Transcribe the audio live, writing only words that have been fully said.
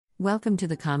Welcome to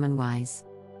the Common Wise,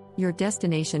 your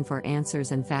destination for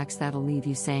answers and facts that'll leave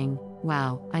you saying,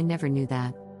 wow, I never knew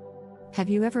that. Have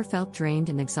you ever felt drained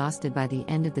and exhausted by the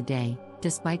end of the day,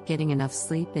 despite getting enough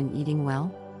sleep and eating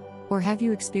well? Or have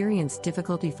you experienced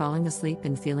difficulty falling asleep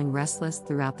and feeling restless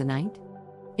throughout the night?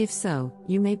 If so,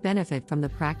 you may benefit from the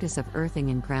practice of earthing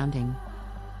and grounding.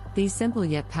 These simple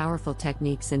yet powerful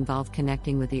techniques involve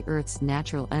connecting with the Earth's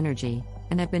natural energy,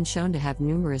 and have been shown to have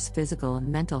numerous physical and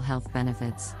mental health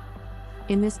benefits.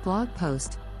 In this blog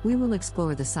post, we will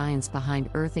explore the science behind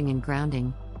earthing and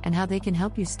grounding, and how they can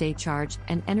help you stay charged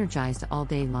and energized all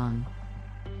day long.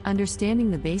 Understanding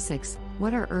the basics,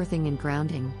 what are earthing and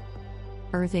grounding?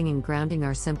 Earthing and grounding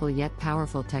are simple yet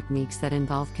powerful techniques that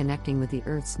involve connecting with the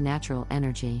Earth's natural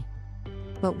energy.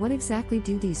 But what exactly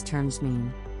do these terms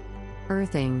mean?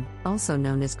 Earthing, also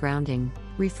known as grounding,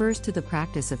 refers to the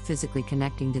practice of physically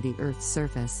connecting to the Earth's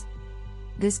surface.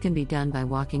 This can be done by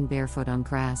walking barefoot on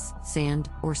grass, sand,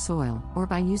 or soil, or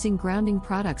by using grounding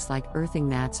products like earthing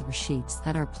mats or sheets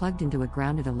that are plugged into a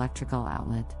grounded electrical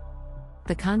outlet.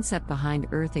 The concept behind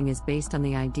earthing is based on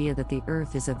the idea that the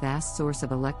Earth is a vast source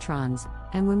of electrons,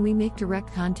 and when we make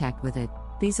direct contact with it,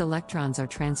 these electrons are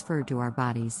transferred to our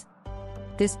bodies.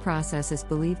 This process is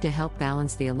believed to help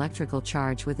balance the electrical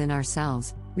charge within our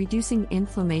cells, reducing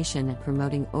inflammation and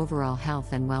promoting overall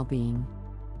health and well-being.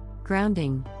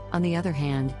 Grounding, on the other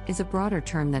hand, is a broader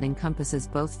term that encompasses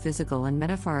both physical and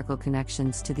metaphorical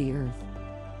connections to the Earth.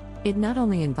 It not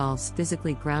only involves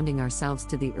physically grounding ourselves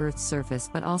to the Earth's surface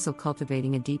but also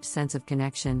cultivating a deep sense of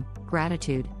connection,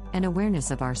 gratitude, and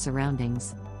awareness of our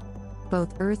surroundings.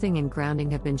 Both earthing and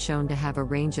grounding have been shown to have a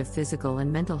range of physical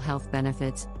and mental health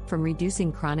benefits, from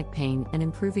reducing chronic pain and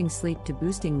improving sleep to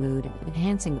boosting mood and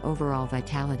enhancing overall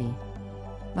vitality.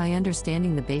 By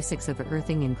understanding the basics of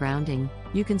earthing and grounding,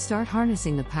 you can start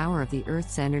harnessing the power of the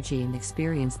Earth's energy and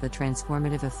experience the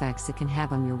transformative effects it can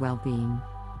have on your well-being.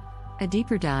 A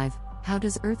deeper dive: how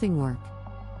does earthing work?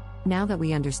 Now that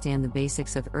we understand the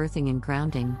basics of earthing and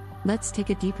grounding, let's take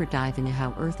a deeper dive into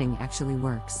how earthing actually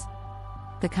works.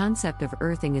 The concept of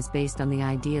earthing is based on the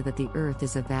idea that the Earth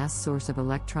is a vast source of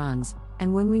electrons,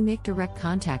 and when we make direct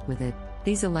contact with it,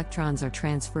 these electrons are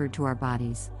transferred to our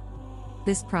bodies.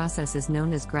 This process is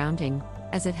known as grounding,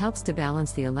 as it helps to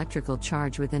balance the electrical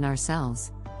charge within our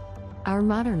cells. Our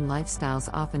modern lifestyles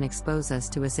often expose us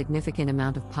to a significant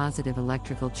amount of positive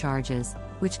electrical charges,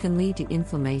 which can lead to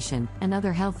inflammation and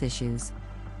other health issues.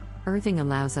 Earthing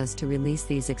allows us to release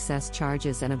these excess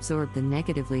charges and absorb the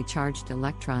negatively charged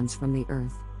electrons from the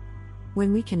Earth.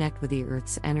 When we connect with the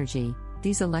Earth's energy,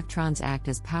 these electrons act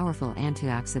as powerful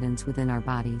antioxidants within our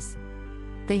bodies.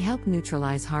 They help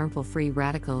neutralize harmful free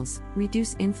radicals,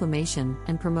 reduce inflammation,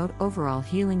 and promote overall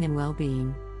healing and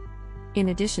well-being. In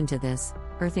addition to this,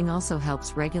 earthing also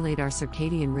helps regulate our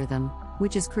circadian rhythm,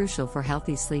 which is crucial for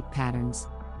healthy sleep patterns.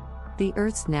 The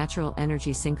Earth's natural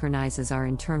energy synchronizes our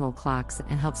internal clocks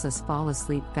and helps us fall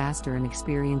asleep faster and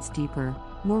experience deeper,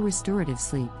 more restorative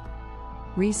sleep.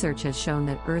 Research has shown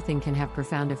that earthing can have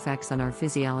profound effects on our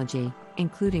physiology,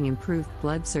 including improved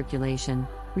blood circulation,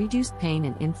 reduced pain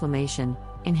and inflammation,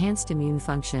 enhanced immune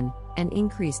function, and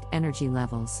increased energy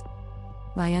levels.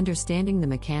 By understanding the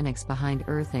mechanics behind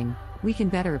earthing, we can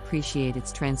better appreciate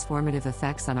its transformative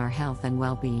effects on our health and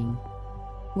well-being.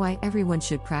 Why everyone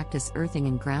should practice earthing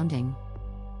and grounding.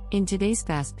 In today's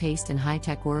fast-paced and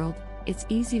high-tech world, it's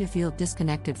easy to feel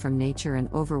disconnected from nature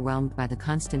and overwhelmed by the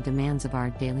constant demands of our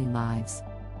daily lives.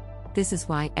 This is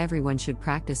why everyone should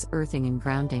practice earthing and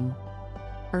grounding.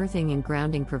 Earthing and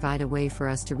grounding provide a way for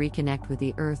us to reconnect with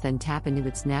the Earth and tap into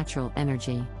its natural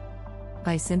energy.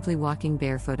 By simply walking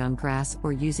barefoot on grass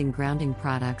or using grounding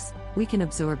products, we can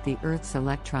absorb the Earth's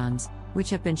electrons, which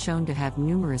have been shown to have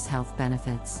numerous health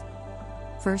benefits.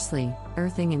 Firstly,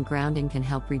 earthing and grounding can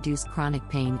help reduce chronic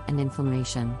pain and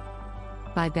inflammation.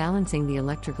 By balancing the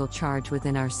electrical charge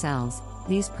within our cells,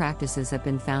 these practices have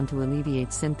been found to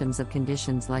alleviate symptoms of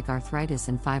conditions like arthritis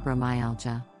and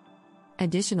fibromyalgia.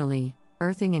 Additionally,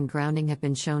 earthing and grounding have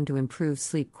been shown to improve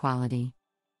sleep quality.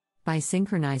 By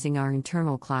synchronizing our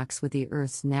internal clocks with the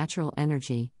Earth's natural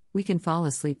energy, we can fall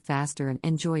asleep faster and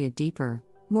enjoy a deeper,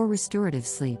 more restorative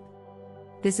sleep.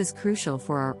 This is crucial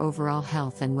for our overall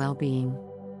health and well-being.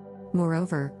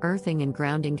 Moreover, earthing and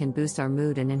grounding can boost our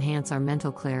mood and enhance our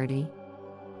mental clarity.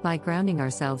 By grounding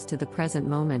ourselves to the present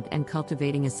moment and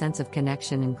cultivating a sense of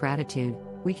connection and gratitude,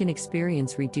 we can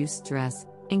experience reduced stress,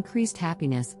 increased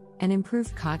happiness, and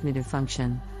improved cognitive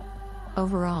function.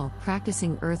 Overall,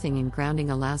 practicing earthing and grounding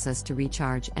allows us to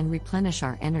recharge and replenish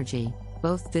our energy,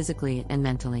 both physically and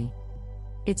mentally.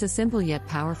 It's a simple yet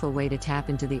powerful way to tap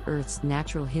into the Earth's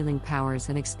natural healing powers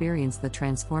and experience the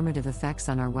transformative effects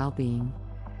on our well-being.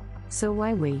 So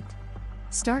why wait?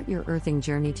 Start your earthing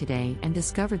journey today and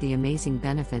discover the amazing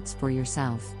benefits for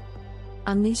yourself.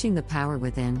 Unleashing the power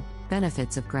within,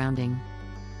 benefits of grounding.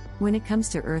 When it comes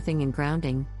to earthing and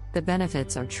grounding, the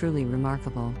benefits are truly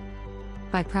remarkable.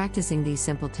 By practicing these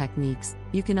simple techniques,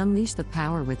 you can unleash the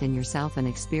power within yourself and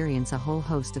experience a whole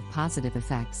host of positive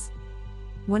effects.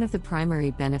 One of the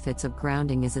primary benefits of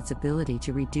grounding is its ability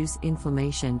to reduce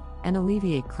inflammation and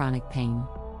alleviate chronic pain.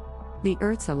 The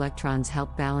Earth's electrons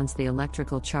help balance the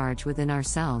electrical charge within our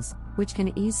cells, which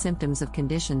can ease symptoms of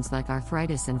conditions like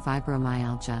arthritis and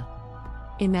fibromyalgia.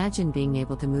 Imagine being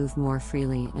able to move more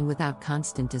freely and without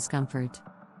constant discomfort.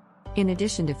 In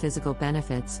addition to physical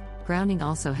benefits, grounding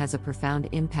also has a profound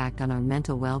impact on our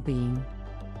mental well-being.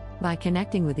 By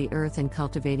connecting with the earth and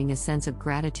cultivating a sense of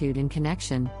gratitude and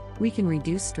connection, we can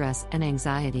reduce stress and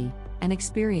anxiety, and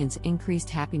experience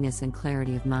increased happiness and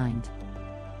clarity of mind.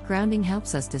 Grounding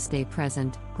helps us to stay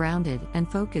present, grounded, and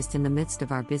focused in the midst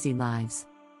of our busy lives.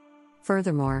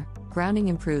 Furthermore, grounding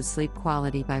improves sleep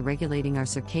quality by regulating our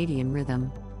circadian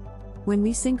rhythm. When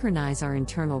we synchronize our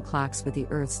internal clocks with the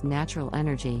Earth's natural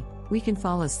energy, we can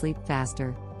fall asleep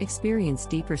faster, experience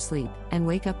deeper sleep, and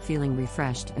wake up feeling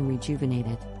refreshed and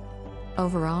rejuvenated.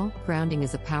 Overall, grounding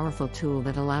is a powerful tool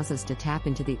that allows us to tap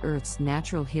into the Earth's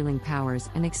natural healing powers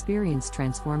and experience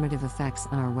transformative effects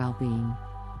on our well-being.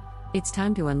 It's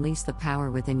time to unleash the power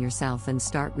within yourself and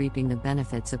start reaping the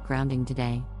benefits of grounding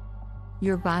today.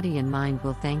 Your body and mind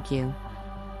will thank you.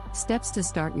 Steps to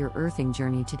start your earthing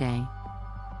journey today.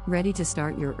 Ready to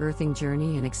start your earthing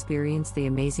journey and experience the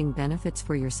amazing benefits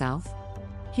for yourself?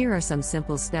 Here are some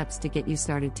simple steps to get you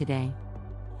started today.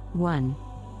 1.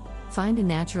 Find a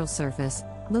natural surface.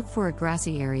 Look for a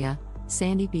grassy area,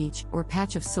 sandy beach, or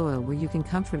patch of soil where you can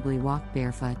comfortably walk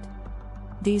barefoot.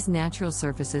 These natural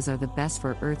surfaces are the best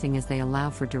for earthing as they allow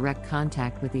for direct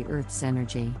contact with the Earth's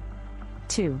energy.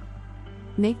 2.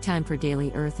 Make time for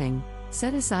daily earthing.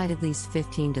 Set aside at least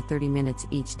 15 to 30 minutes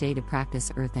each day to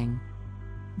practice earthing.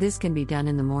 This can be done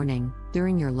in the morning,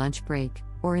 during your lunch break,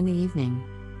 or in the evening.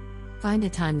 Find a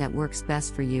time that works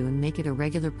best for you and make it a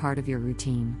regular part of your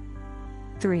routine.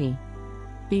 3.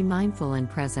 Be mindful and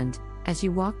present. As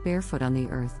you walk barefoot on the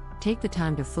earth, take the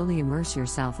time to fully immerse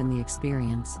yourself in the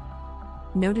experience.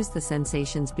 Notice the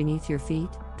sensations beneath your feet,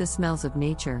 the smells of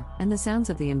nature, and the sounds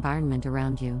of the environment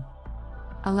around you.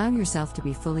 Allow yourself to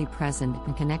be fully present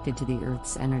and connected to the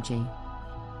Earth's energy.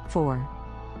 4.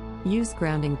 Use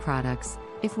grounding products.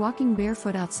 If walking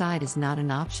barefoot outside is not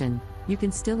an option, you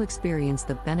can still experience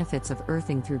the benefits of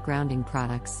earthing through grounding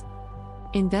products.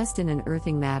 Invest in an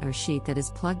earthing mat or sheet that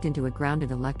is plugged into a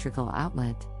grounded electrical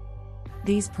outlet.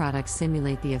 These products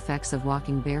simulate the effects of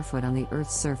walking barefoot on the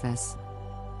Earth's surface.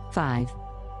 5.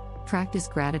 Practice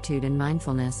gratitude and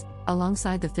mindfulness.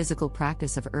 Alongside the physical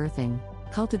practice of earthing,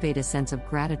 cultivate a sense of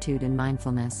gratitude and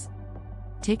mindfulness.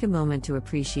 Take a moment to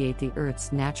appreciate the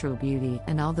Earth's natural beauty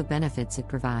and all the benefits it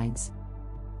provides.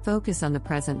 Focus on the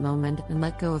present moment and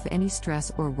let go of any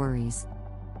stress or worries.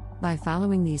 By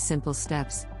following these simple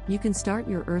steps, you can start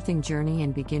your earthing journey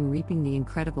and begin reaping the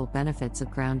incredible benefits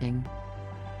of grounding.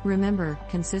 Remember,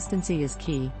 consistency is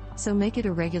key, so make it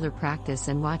a regular practice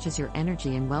and watch as your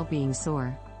energy and well-being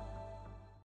soar.